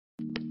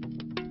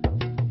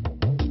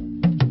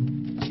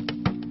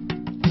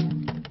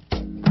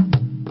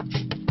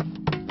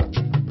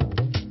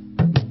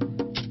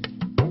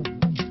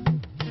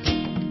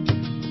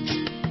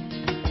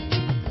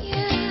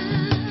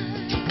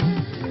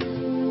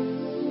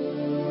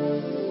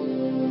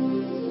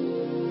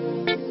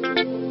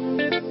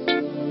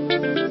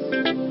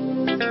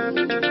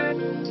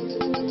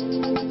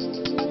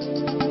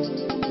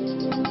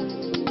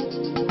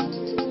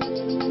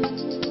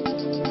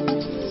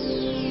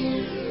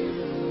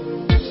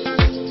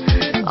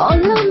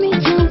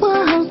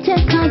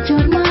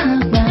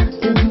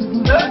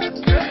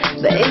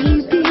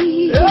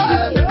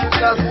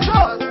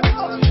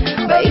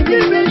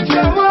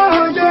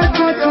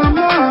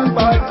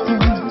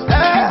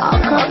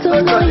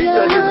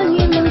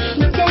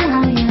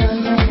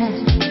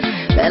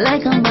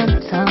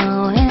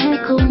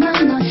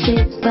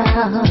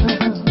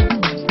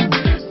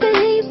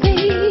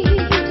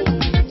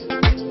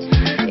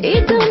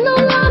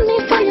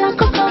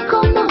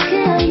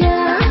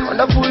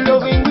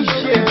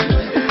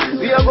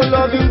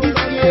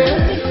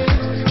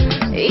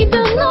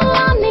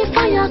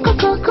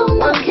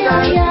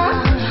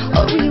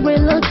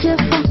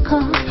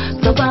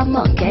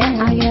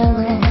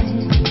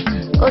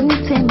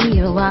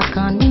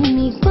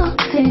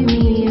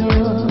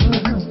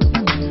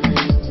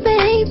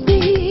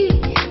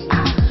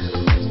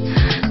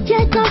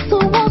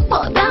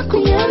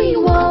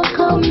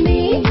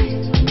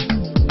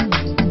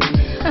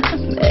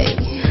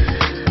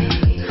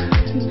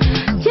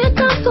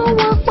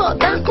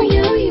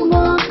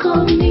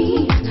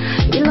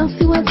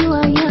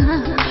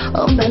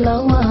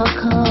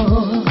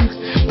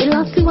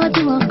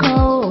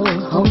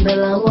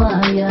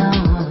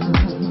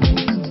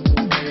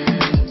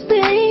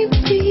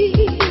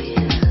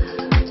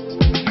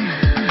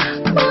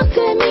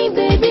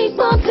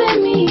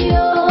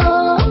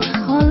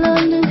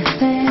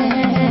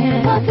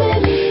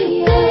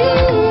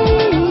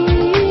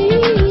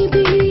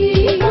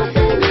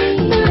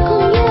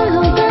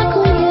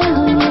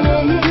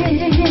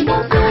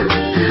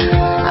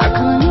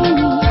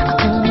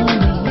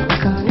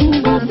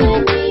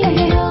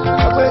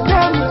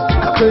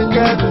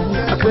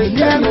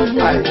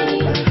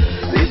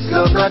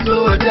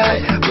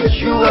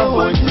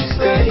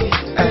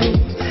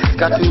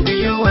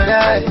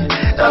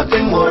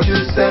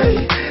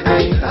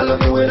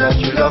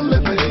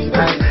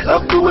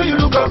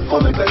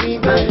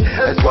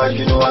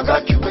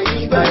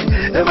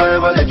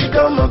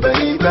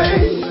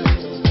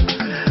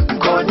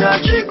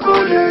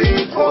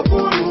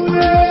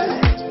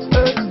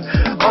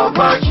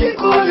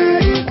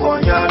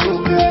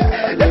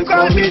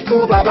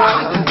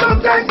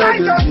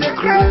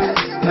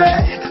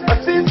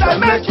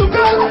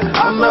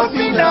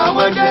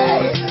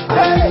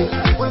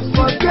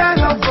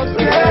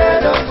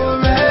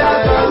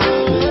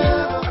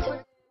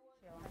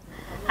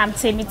I'm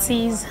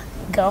Timothy's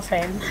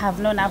girlfriend. I've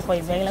known her for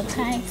a very long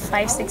time,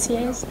 5-6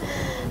 years.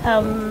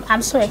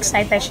 I'm so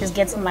excited she's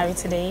getting married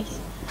today,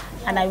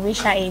 and I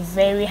wish her a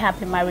very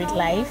happy married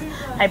life.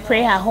 I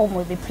pray her home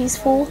will be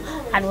peaceful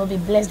and will be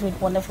blessed with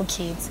wonderful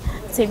kids.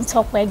 Team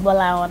Tope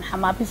Gbolahan,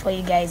 I'm happy for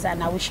you guys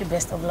and I wish you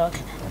best of luck.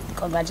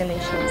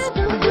 Congratulations.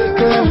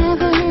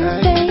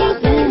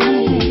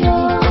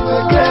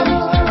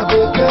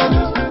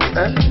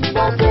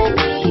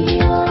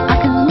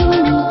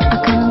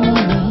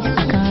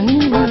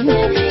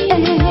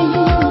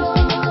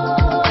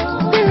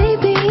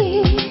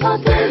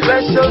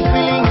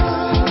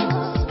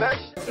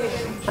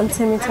 I'm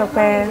Timmy Tope.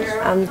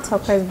 I'm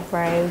Tope's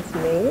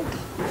bridesmaid.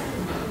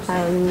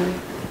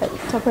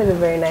 Tope is a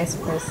very nice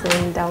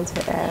person, down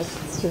to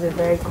earth. She's a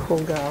very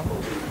cool girl.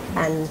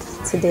 And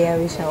today I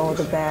wish her all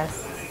the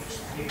best.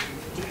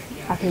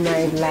 Happy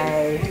married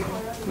life.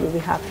 You'll be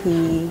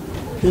happy.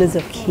 Loads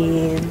of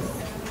kids.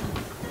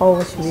 All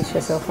what you wish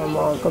yourself and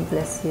more. God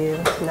bless you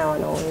now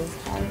and always.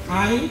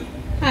 Hi.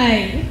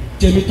 Hi.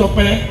 Jamie Tope.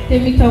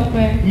 Jamie Tope.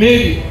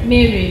 Mary.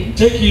 Mary.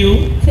 Take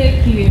you.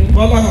 Take you.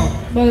 Gbolahan.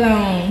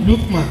 Gbolahan.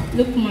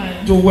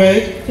 Lukman. To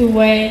wed. To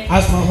wed.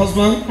 As my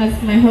husband.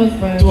 As my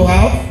husband. To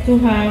have. To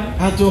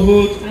have. And to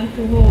hold. And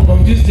to hold.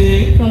 From this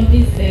day. From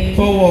this day.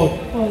 Forward.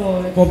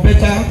 Forward. For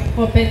better.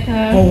 For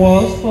better. For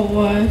worse. For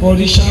worse. For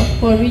richer.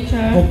 For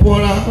richer. For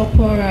poorer. For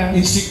poorer.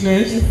 In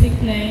sickness. In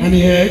sickness. And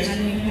in health.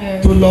 And in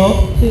health. To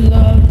love. To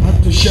love.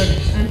 And to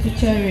cherish. And to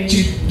cherish.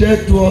 Till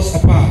death do us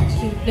apart.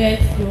 Till death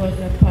do us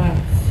apart.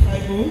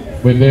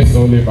 With this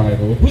holy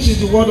Bible, which is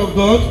the word of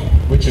God,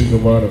 which is the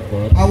word of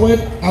God, I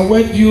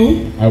wed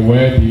you,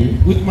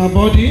 with my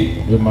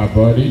body,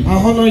 I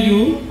honor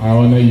you,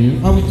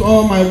 and with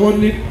all my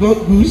worldly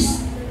God goods,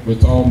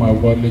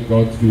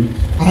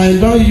 I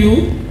adore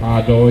you,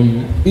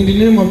 in the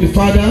name of the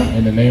Father,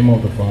 and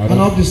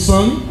of the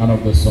Son, and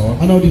of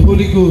the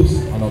Holy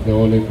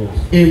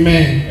Ghost,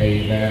 Amen.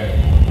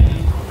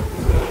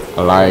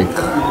 I like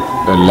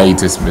the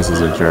latest Mrs.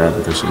 Ojera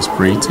because she's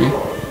pretty.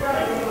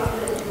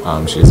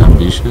 She's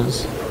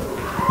ambitious.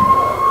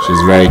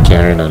 She's very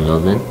caring and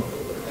loving.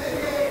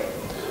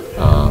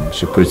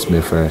 She puts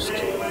me first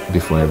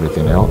before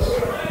everything else.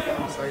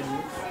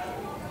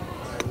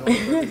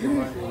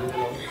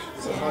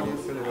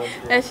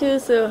 I feel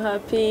so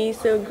happy,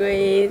 so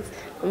great.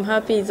 I'm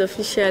happy he's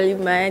officially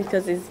mine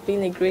because he's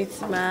been a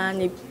great man,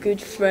 a good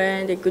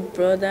friend, a good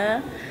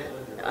brother.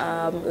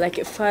 Like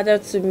a father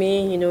to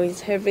me, you know,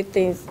 he's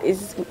everything.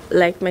 Is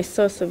like my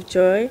source of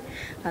joy,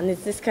 and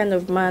it's this kind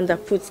of man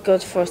that puts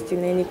God first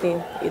in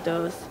anything he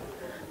does,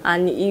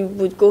 and he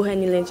would go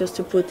any length just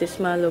to put a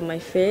smile on my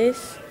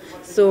face.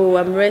 So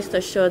I'm rest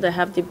assured I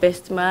have the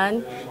best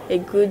man, a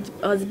good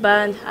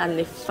husband, and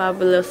a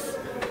fabulous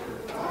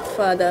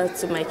father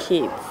to my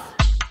kids.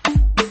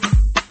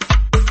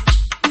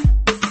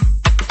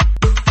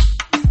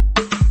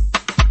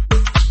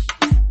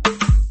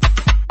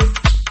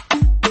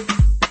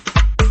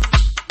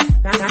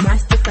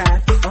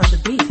 Mastercraft on the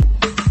beat.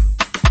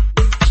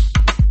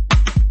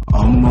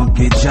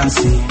 Ọmọge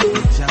Jásí,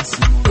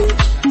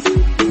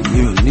 mi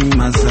ò ní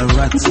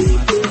Maserati,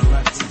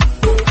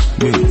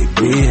 mi ò lè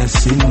gbé ẹ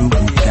sínú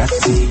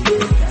Bugatti.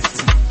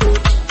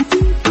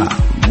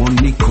 Mo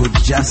ní kó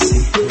Jásí,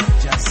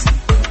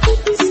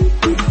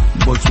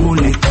 but mo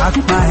lè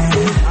kápá ẹ,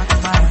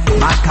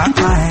 má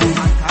kápá ẹ,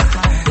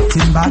 tí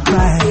n bá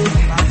gbá ẹ,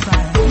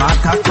 má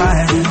kápá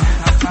ẹ,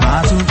 má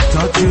tún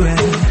tọ́jú ẹ,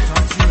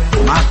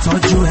 má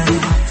tọ́jú ẹ,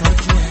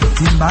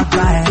 tí n bá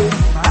gbá ẹ.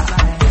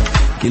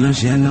 Kí ló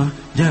ṣe ná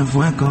jẹ́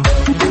fún ẹ kan.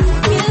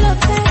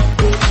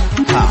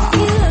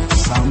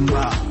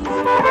 Samba.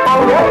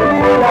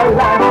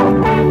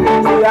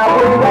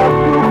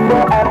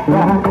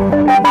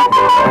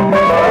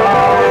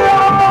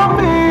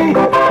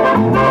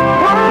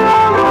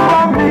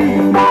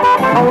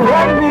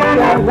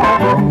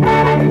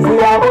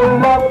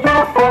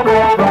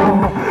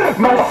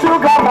 My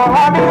sugar, my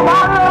honey,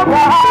 my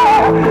lover,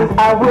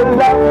 I will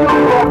love you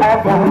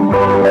forever.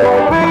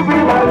 Oh, baby,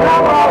 my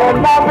lover and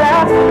my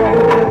best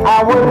friend,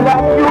 I will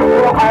love you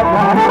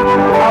forever.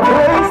 I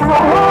place the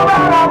whole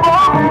world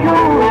above you,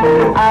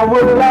 I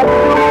will love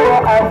you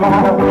forever.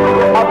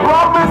 I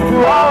promise to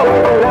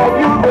always love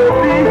you,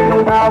 baby,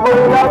 I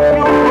will love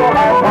you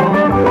forever.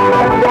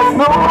 And there's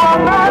no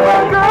one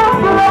other girl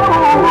to love,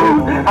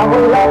 I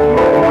will love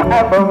you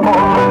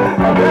forevermore.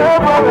 And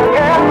ever and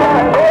ever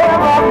and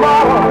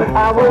evermore,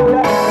 I will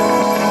love you.